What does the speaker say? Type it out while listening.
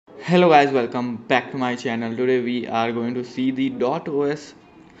Hello guys, welcome back to my channel. Today we are going to see the dotOS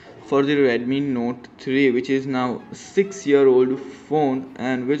for the Redmi Note 3, which is now 6-year-old phone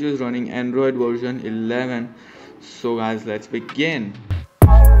and which is running Android version 11. So guys, let's begin.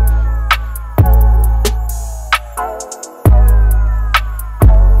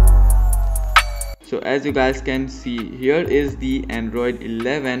 So as you guys can see, here is the Android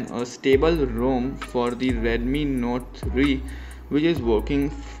 11, a stable ROM for the Redmi Note 3, which is working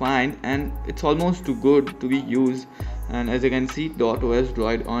fine and it's almost too good to be used. And as you can see, dotOS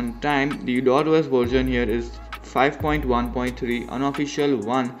droid on time. The dotOS version here is 5.1.3 unofficial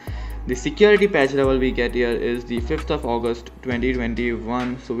 1. The security patch level we get here is the 5th of August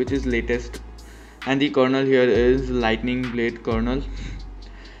 2021, so which is latest, and the kernel here is Lightning Blade kernel.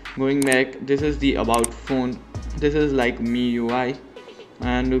 Going back, this is the about phone, this is like MIUI,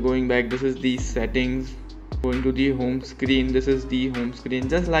 and going back, this is the settings. Going to the home screen, this is the home screen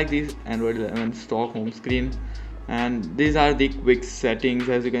just like the Android 11 stock home screen, and these are the quick settings.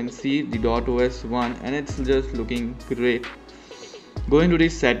 As you can see, the dotOS 1, and it's just looking great. Going to the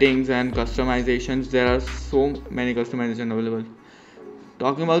settings and customizations, there are so many customizations available.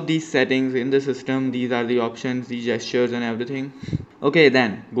 Talking about these settings in the system, these are the options, the gestures and everything. Okay,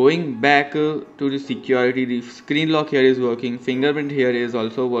 then going back to the security, the screen lock here is working, fingerprint here is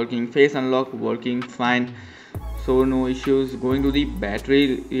also working, face unlock working fine, so no issues. Going to the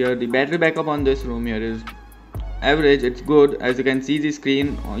battery here, the battery backup on this ROM here is average, it's good. As you can see, the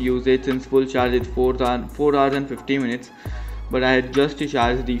screen usage since full charge is 4 hours and 50 minutes, but I had just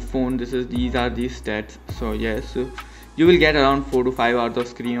charged the phone. These are the stats. So yes, you will get around 4 to 5 hours of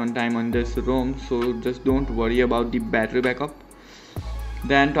screen on time on this ROM, so just don't worry about the battery backup.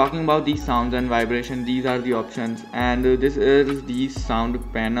 Then talking about the sounds and vibration, these are the options, and this is the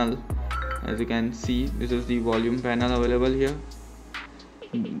sound panel. As you can see, this is the volume panel available here.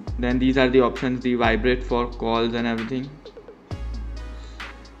 Then these are the options, the vibrate for calls and everything.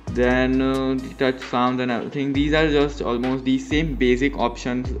 Then the touch sounds and everything. These are just almost the same basic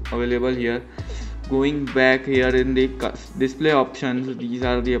options available here. Going back here in the display options, these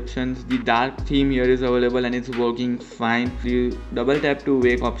are the options. The dark theme here is available and it's working fine. The double tap to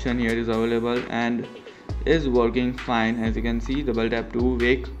wake option here is available and is working fine. As you can see, double tap to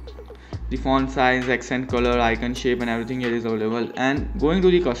wake. The font size, accent color, icon shape and everything here is available. And going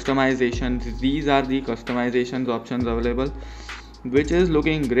to the customizations, these are the customizations options available, which is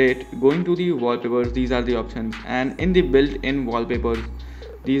looking great. Going to the wallpapers, these are the options, and in the built-in wallpapers,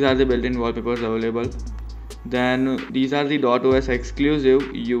 these are the built-in wallpapers available. Then these are the dotOS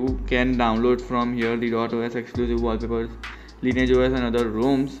exclusive, you can download from here the dotOS exclusive wallpapers, LineageOS and other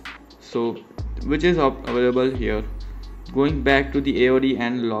ROMs, so which is available here. Going back to the AOD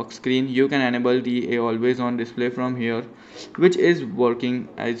and lock screen, you can enable the always on display from here, which is working,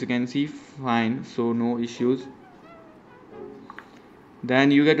 as you can see, fine, so no issues. Then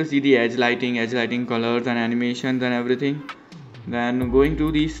you get to see the edge lighting colors and animations and everything. Then going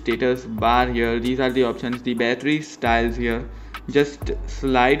to the status bar here, these are the options, the battery styles here. Just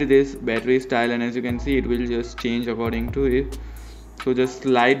slide this battery style and as you can see, it will just change according to it. So just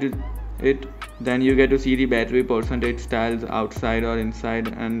slide it, then you get to see the battery percentage styles outside or inside,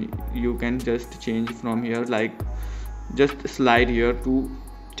 and you can just change from here, like just slide here to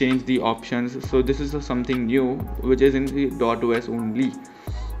change the options. So this is something new which is in the dotOS only.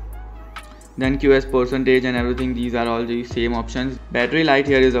 Then QS percentage and everything, these are all the same options. Battery light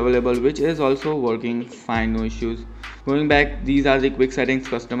here is available, which is also working fine, no issues. Going back, these are the quick settings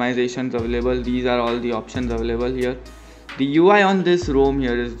customizations available. These are all the options available here. The UI on this ROM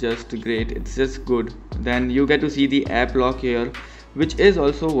here is just great, it's just good. Then you get to see the app lock here, which is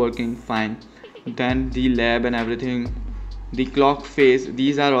also working fine. Then the lab and everything, the clock face,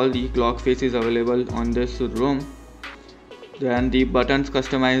 these are all the clock faces available on this ROM. Then the buttons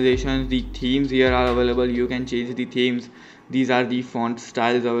customizations, the themes here are available, you can change the themes. These are the font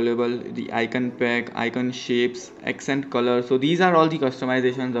styles available, the icon pack, icon shapes, accent color, so these are all the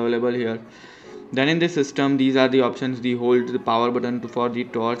customizations available here. Then in this system, these are the options, the hold the power button for the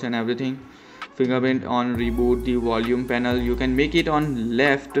torch and everything. Fingerprint on reboot, the volume panel, you can make it on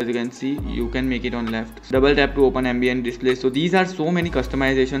left. As you can see, you can make it on left. Double tap to open ambient display. So these are so many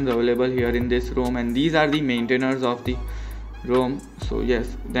customizations available here in this ROM, and these are the maintainers of the ROM. So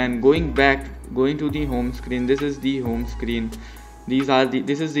yes, then going back, going to the home screen, this is the home screen. This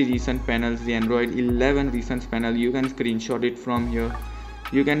is the recent panels, the Android 11 recent panel. You can screenshot it from here,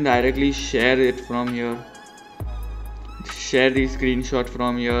 you can directly share it from here, share the screenshot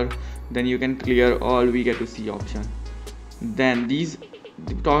from here, then you can clear all, we get to see option. Then these,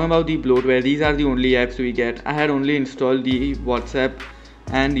 talking about the bloatware, these are the only apps we get. I had only installed the WhatsApp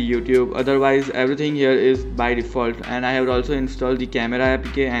and YouTube. Otherwise everything here is by default, and I have also installed the camera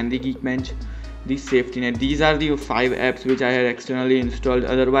APK and the GeekBench, the safety net. These are the 5 apps which I had externally installed.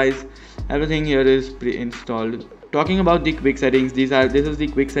 Otherwise everything here is pre-installed. Talking about the quick settings, this is the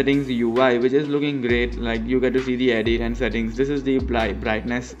quick settings UI, which is looking great. Like, you get to see the edit and settings. This is the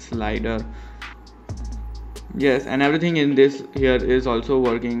brightness slider. Yes, and everything in this here is also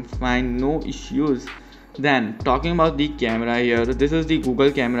working fine, no issues. Then talking about the camera here, this is the Google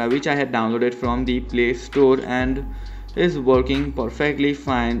camera which I had downloaded from the Play Store and is working perfectly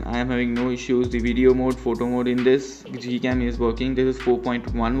fine. I am having no issues. The video mode, photo mode in this Gcam is working. This is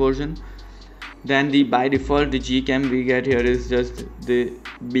 4.1 version. Then the by default the Gcam we get here is just the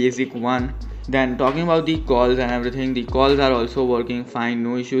basic one. Then talking about the calls and everything, the calls are also working fine,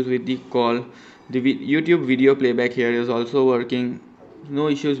 no issues with the call. The YouTube video playback here is also working, no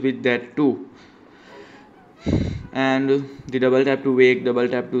issues with that too. And the double tap to wake, double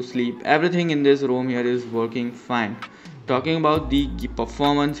tap to sleep, everything in this ROM here is working fine. Talking about the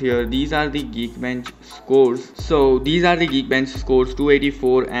performance here, these are the Geekbench scores. So these are the Geekbench scores,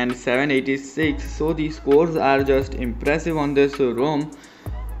 284 and 786. So the scores are just impressive on this ROM.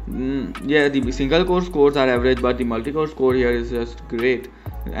 Yeah, the single core scores are average, but the multi-core score here is just great.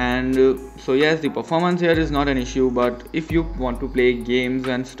 And so yes, the performance here is not an issue, but if you want to play games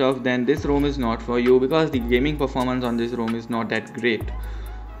and stuff, then this ROM is not for you, because the gaming performance on this ROM is not that great.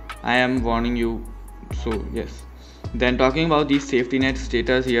 I am warning you. So yes. Then talking about the safety net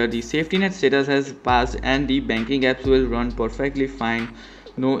status here, the safety net status has passed and the banking apps will run perfectly fine,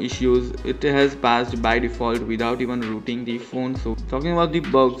 no issues. It has passed by default without even rooting the phone. So talking about the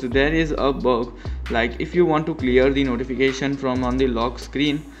bugs, there is a bug, like if you want to clear the notification from on the lock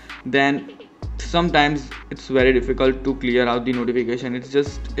screen, then sometimes it's very difficult to clear out the notification.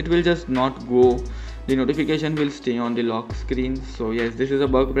 It will just not go, the notification will stay on the lock screen. So yes, this is a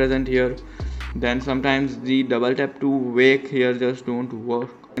bug present here. Then sometimes the double tap to wake here just don't work.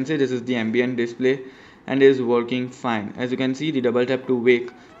 You can see this is the ambient display and is working fine. As you can see, the double tap to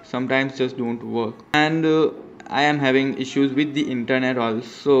wake sometimes just don't work. And I am having issues with the internet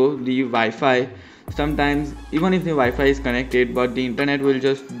also. The Wi-Fi, sometimes even if the Wi-Fi is connected, but the internet will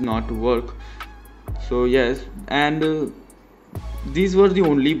just not work. So yes, and these were the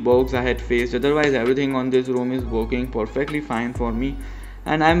only bugs I had faced. Otherwise everything on this ROM is working perfectly fine for me.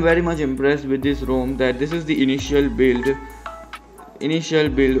 And I'm very much impressed with this ROM, that this is the initial build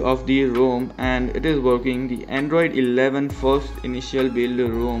of the ROM, and it is working. The Android 11 first initial build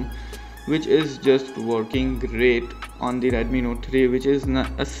ROM, which is just working great on the Redmi Note 3, which is a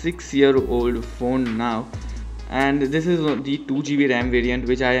 6-year-old phone now. And this is the 2GB RAM variant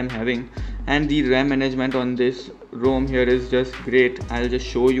which I am having, and the RAM management on this ROM here is just great. I'll just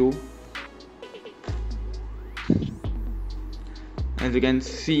show you. As you can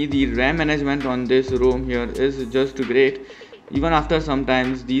see, the RAM management on this ROM here is just great. Even after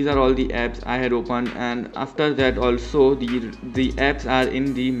sometimes, these are all the apps I had opened, and after that also the apps are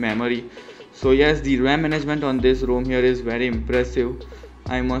in the memory. So yes, the RAM management on this ROM here is very impressive,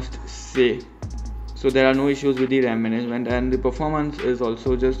 I must say. So there are no issues with the RAM management, and the performance is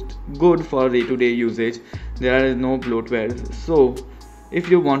also just good for day-to-day usage. There is no bloatware. So if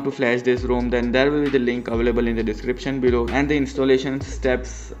you want to flash this ROM, then there will be the link available in the description below, and the installation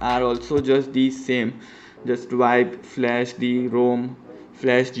steps are also just the same. Just wipe, flash the ROM,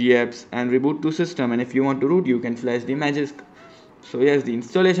 flash GApps and reboot to system, and if you want to root, you can flash the Magisk. So yes, the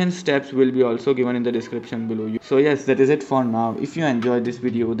installation steps will be also given in the description below. So yes, that is it for now. If you enjoyed this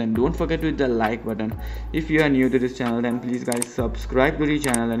video, then don't forget to hit the like button. If you are new to this channel, then please guys subscribe to the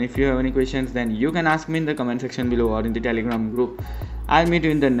channel, and if you have any questions, then you can ask me in the comment section below or in the Telegram group. I'll meet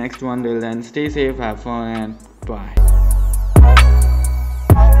you in the next one. Till then, stay safe, have fun, and bye.